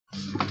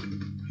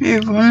Hey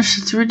everyone,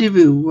 it's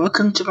 3DB.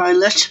 Welcome to my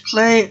Let's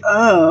Play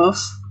of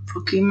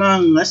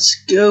Pokemon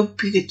Let's Go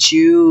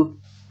Pikachu.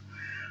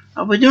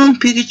 I'll be doing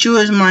Pikachu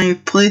as my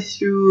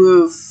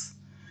playthrough of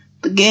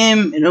the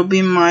game. It'll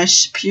be my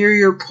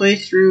superior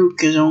playthrough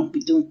because I won't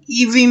be doing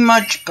Eevee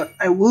much, but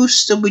I will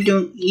still be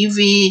doing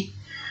Eevee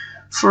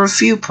for a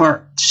few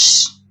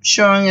parts,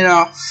 showing it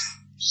off.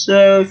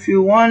 So if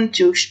you want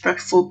to expect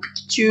full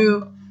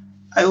Pikachu,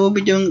 I will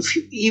be doing a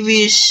few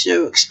Eevees,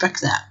 so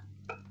expect that.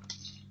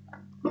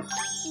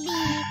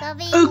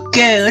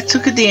 Okay, let's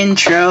look at the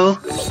intro.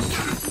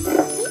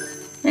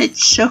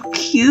 It's so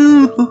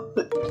cute.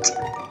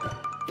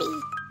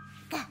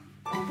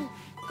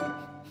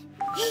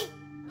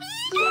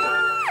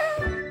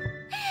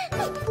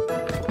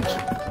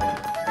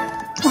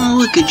 Oh,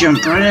 we could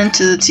jump right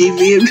into the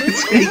TV. It'd be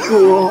pretty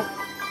cool.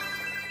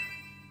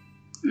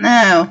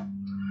 Now,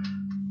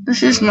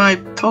 this is my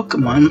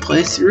Pokemon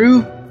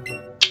playthrough.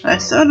 I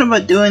thought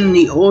about doing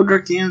the older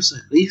games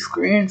like Leaf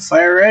Green,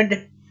 Fire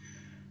Red.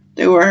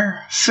 They were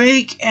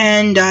fake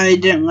and I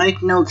didn't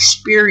like no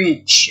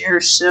experience share,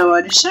 so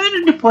I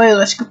decided to play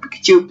Let's Go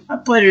Pikachu. I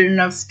played it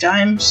enough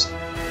times.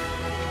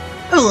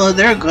 Hello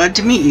there, glad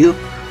to meet you.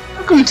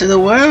 Welcome to the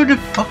world of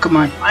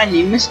Pokemon. My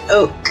name is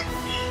Oak.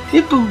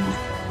 People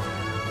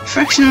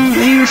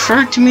affectionately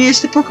refer to me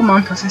as the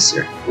Pokemon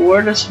Professor. The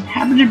world is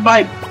inhabited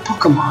by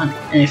Pokemon,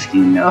 and if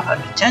you know how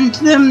to tend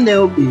to them, they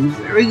will be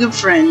very good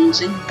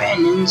friends and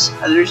companions.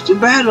 Others do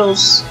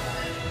battles.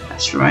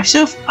 As for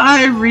myself,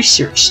 I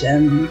research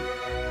them.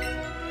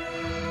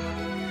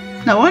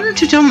 Now why don't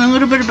you tell me a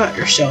little bit about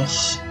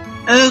yourself?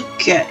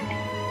 Okay,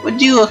 what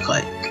do you look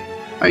like?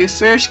 Are you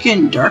fair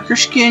skinned, darker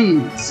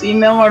skinned,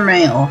 female or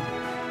male?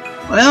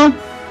 Well,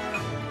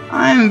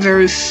 I'm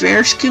very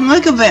fair skinned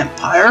like a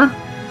vampire.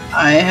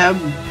 I have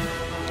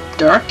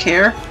dark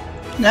hair.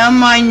 Now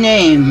my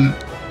name.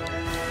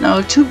 Now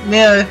it took me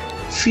a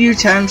few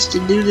times to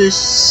do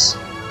this.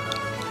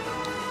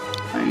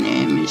 My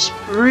name is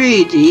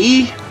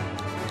Brady.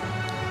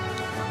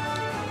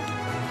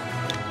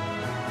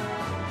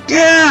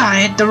 Yeah,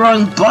 I hit the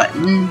wrong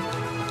button.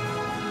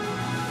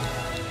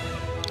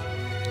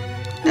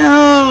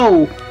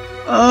 No!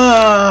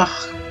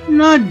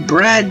 Not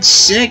Brad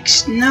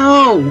 6,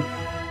 no!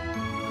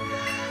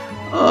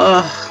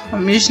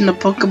 I'm using the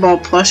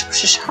Pokeball Plus,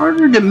 which is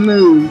harder to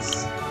move.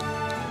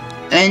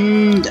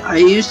 And I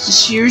used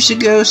this years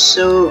ago,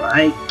 so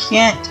I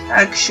can't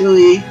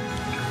actually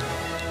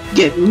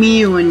get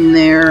Mew in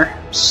there.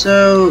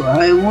 So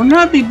I will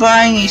not be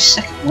buying a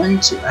second one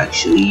to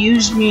actually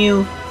use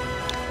Mew.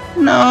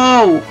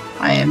 No,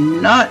 I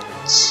am not.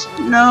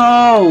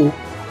 No.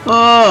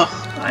 Ugh,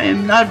 I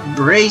am not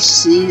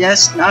Bracy.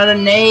 That's not a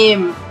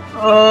name.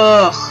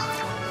 Ugh.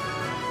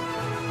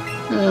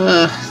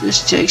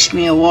 This takes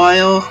me a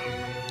while.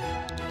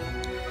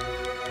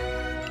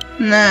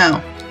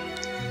 Now,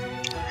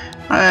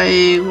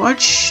 I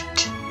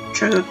watched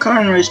Trigger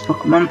Conroy's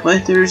Pokemon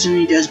playthroughs and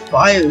he does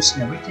bios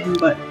and everything,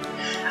 but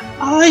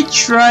I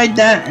tried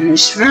that and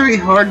it's very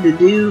hard to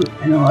do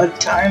in a lot of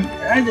time.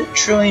 I didn't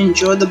truly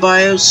enjoy the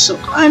bios, so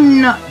I'm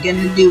not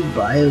gonna do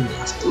bios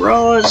after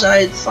all as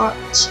I had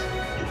thought.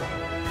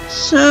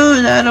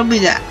 So that'll be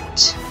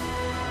that.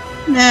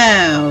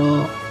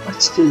 Now,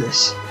 let's do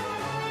this.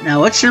 Now,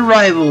 what's your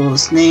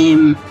rival's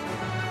name?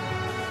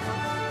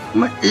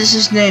 What is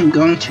his name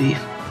going to be?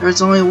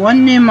 There's only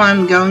one name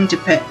I'm going to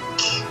pick.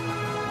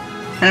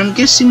 And I'm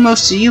guessing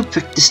most of you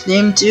picked this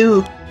name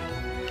too.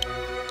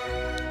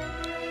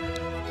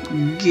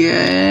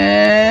 Gary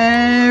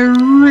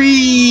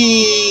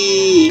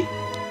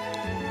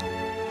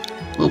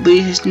will be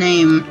his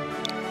name.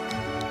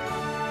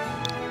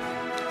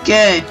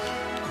 Okay.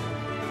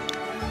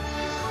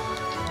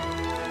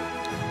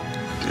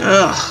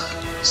 Ugh,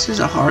 this is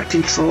a hard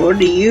controller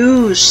to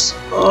use.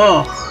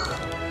 Ugh.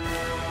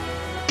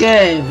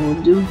 Okay,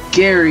 we'll do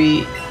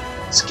Gary.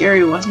 It's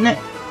Gary, wasn't it?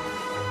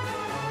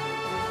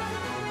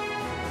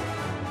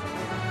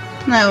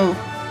 No,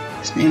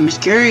 his name is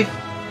Gary.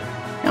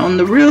 Now, on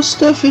the real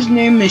stuff, his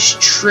name is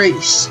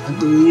Trace, I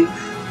believe.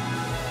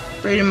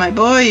 Brady, my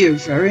boy, your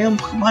very own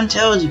Pokemon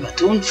tale is about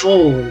to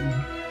unfold.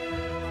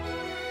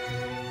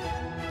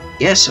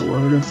 Yes, a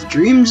world of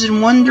dreams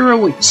and wonder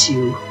awaits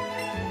you.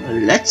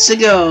 Let's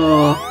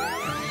go.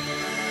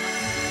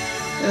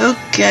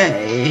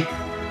 Okay.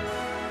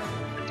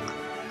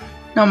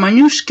 Now, my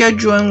new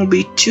scheduling will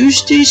be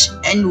Tuesdays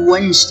and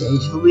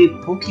Wednesdays. Will be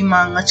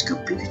Pokemon Let's Go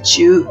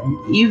Pikachu and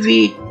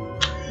Eevee.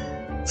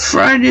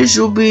 Fridays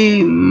will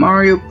be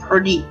Mario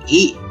Party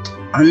 8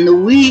 on the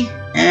Wii,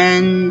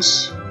 and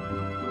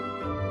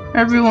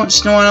every once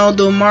in a while I'll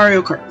do a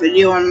Mario Kart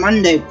video on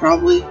Monday,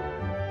 probably.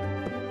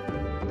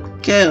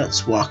 Okay,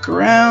 let's walk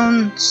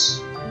around.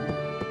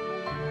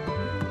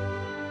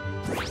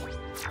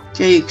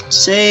 Okay, you can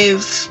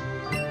save.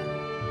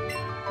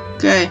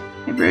 Okay,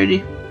 hey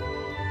Brady.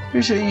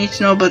 Here's what you need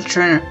to know about the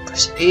trainer.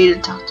 Press A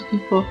to talk to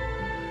people.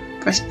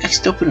 Press X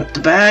to open up the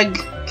bag.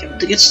 Okay,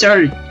 to get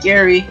started,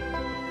 Gary.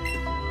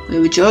 We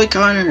have a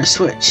Joy-Con and a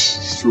Switch.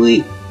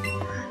 Sweet.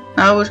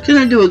 I was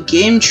gonna do a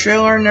game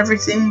trailer and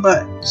everything,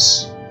 but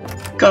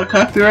got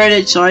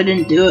copyrighted, so I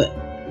didn't do it.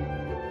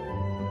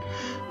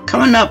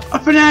 Coming up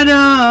and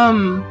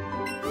Adam!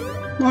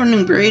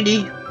 Morning,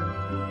 Brady.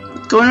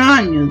 What's going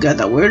on? You got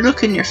that weird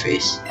look in your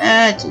face.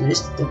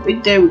 Today's the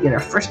big day. We get our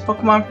first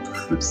Pokemon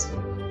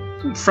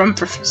from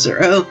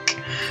Professor Oak.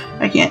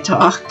 I can't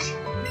talk.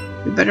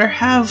 You better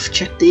have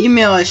checked the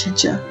email I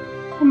sent you.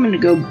 I'm gonna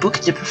go book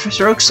it to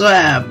Professor Oak's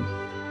lab.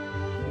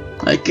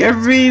 Like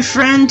every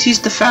friend,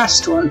 he's the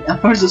fast one,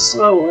 or the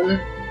slow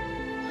one.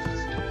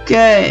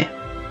 Okay.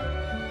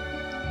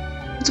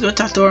 Let's go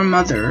talk to our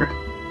mother.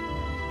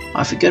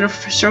 Off we go to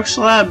Professor Oak's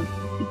lab.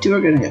 You two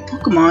are gonna get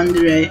Pokemon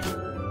today.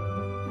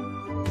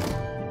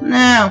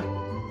 Now,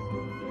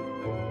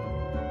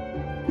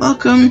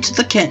 welcome to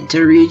the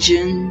Kanto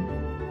region.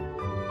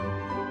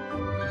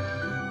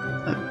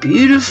 A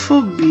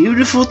beautiful,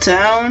 beautiful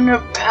town, a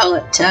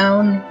pallet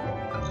town,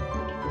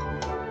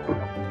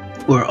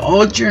 where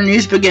all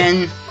journeys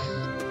begin.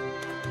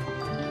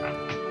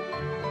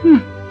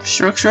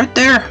 Professor Oak's right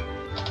there.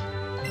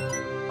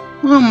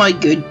 Oh my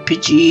good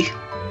Pidgey.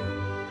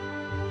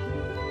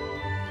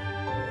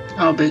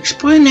 I'll be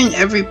explaining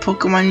every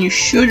Pokemon you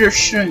should or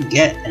shouldn't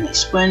get, and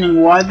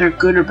explaining why they're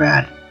good or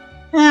bad.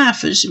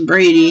 Fizz and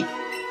Brady.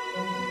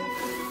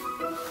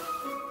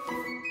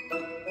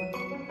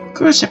 Of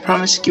course I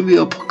promised to give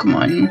you a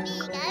Pokemon.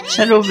 Just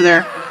head over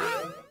there.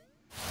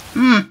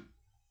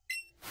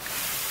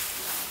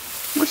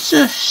 What's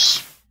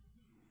this?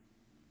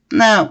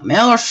 Now,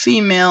 male or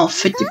female,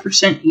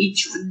 50%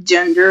 each for the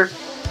gender.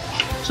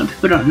 Some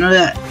people don't know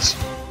that.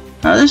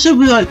 Now this will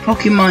be like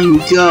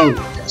Pokemon Go.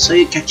 That's how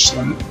you catch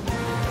them.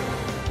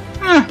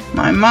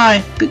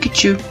 My,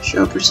 Pikachu,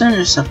 show a percentage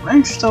of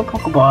self-interest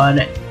Pokeball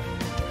at it.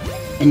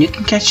 And you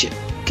can catch it.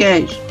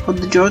 Okay, hold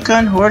the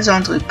Joy-Con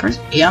horizontally, press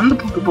A on the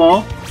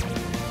Pokeball,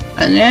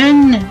 and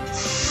then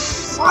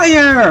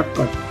fire!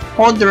 But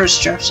hold the wrist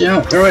strap so you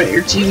don't throw it at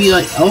your TV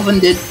like Elvin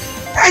did.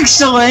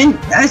 Excellent!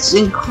 That's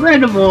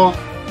incredible!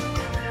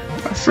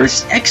 Our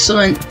first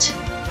excellent.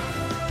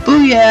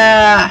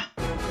 Booyah!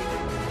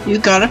 You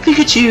got a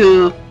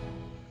Pikachu!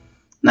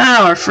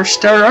 Now, our first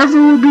starter ever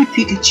will be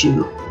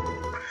Pikachu.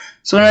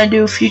 So when I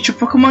do future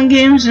Pokemon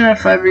games and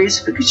if I ever use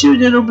Pikachu,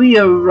 it'll be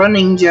a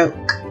running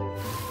joke.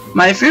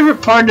 My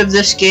favorite part of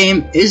this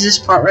game is this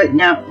part right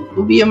now. It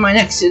will be on my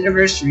next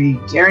anniversary,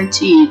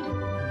 guaranteed.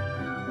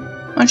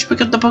 Why don't you pick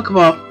up the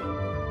Pokeball?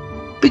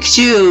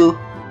 Pikachu!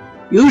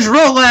 Use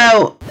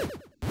rollout!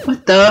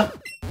 What the?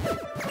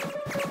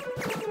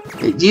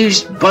 It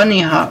used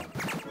bunny hop.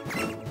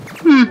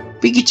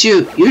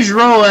 Pikachu, use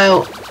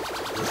rollout.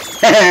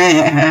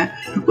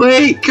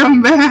 Wait,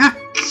 come back.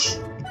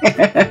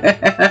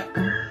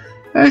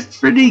 That's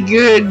pretty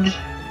good.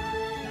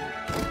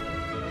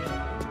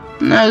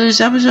 Now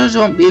these episodes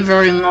won't be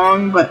very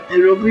long, but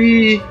it'll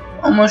be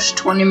almost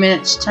 20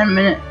 minutes, 10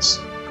 minutes.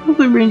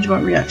 Hopefully range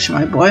won't reaction,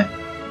 my boy.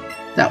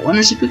 That one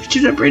is a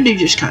Pikachu that Brady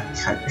just caught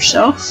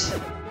yourself.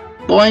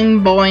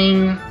 Boing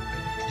boing.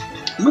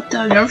 What the?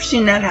 I've never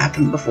seen that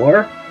happen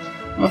before.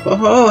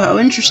 Oh, how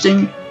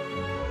interesting.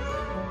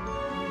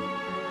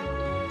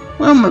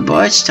 Well, my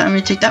boy, it's time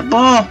to take that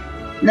ball.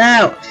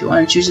 Now, if you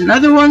want to choose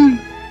another one,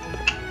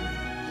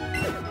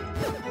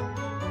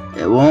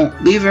 it won't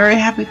be very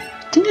happy.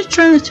 I think it's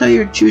trying to tell you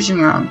you're choosing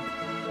wrong.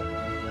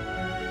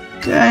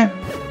 Okay.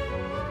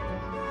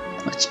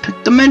 Let's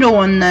pick the middle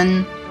one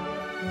then.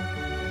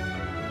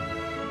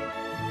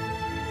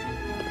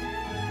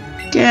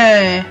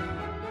 Okay.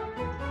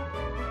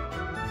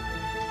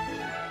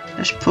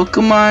 As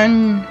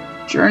Pokemon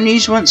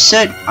Journeys once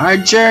said, our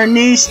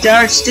journey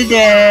starts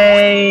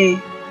today.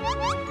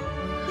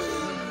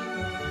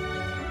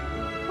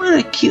 What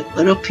a cute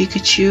little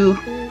Pikachu.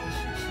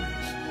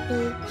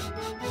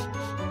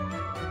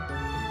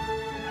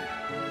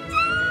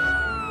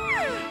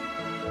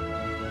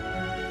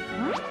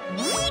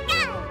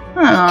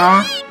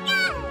 Aww.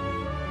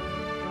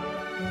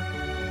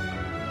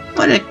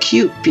 What a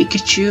cute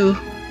Pikachu.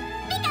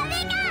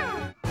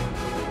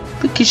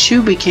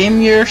 Pikachu became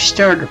your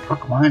starter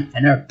Pokemon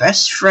and our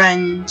best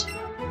friend.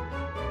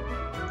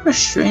 What a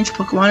strange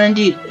Pokemon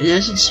indeed. It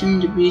doesn't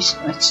seem to be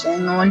like staying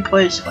in one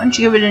place. Why don't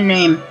you give it a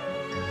name?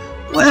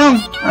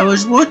 Well, I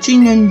was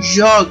watching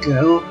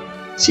Ninjago,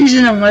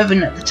 season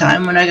 11 at the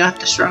time when I got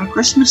this around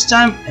Christmas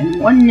time, and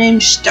one name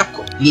stuck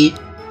with me.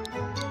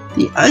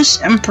 The Ice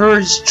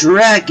Emperor's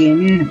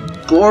Dragon,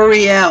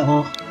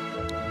 Boreal.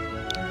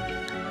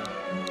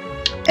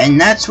 And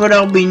that's what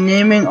I'll be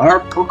naming our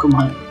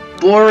Pokemon,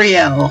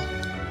 Boreal.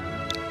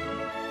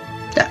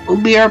 That will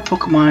be our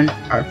Pokemon.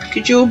 Our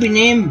Pikachu will be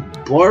named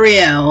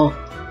Boreal.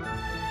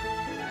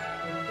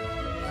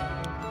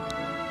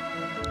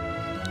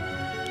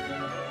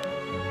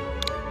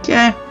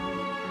 Okay.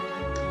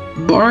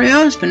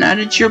 Boreal has been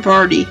added to your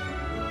party.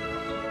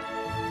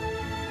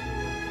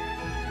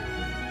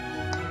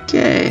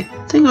 Okay,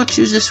 I think I'll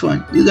choose this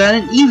one. You got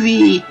an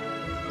Eevee.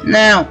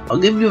 Now, I'll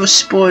give you a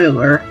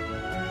spoiler.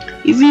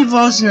 Eevee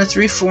evolves into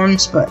 3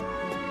 forms, but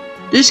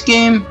this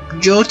game,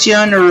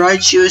 Jolteon or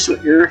Raichu is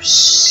what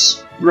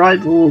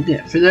rival will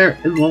get for their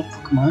evolved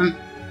Pokemon.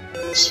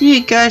 See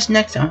you guys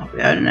next time. Hope you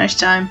had a nice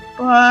time.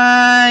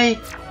 Bye.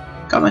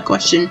 Got my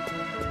question.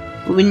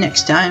 Will be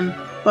next time.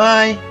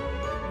 Bye.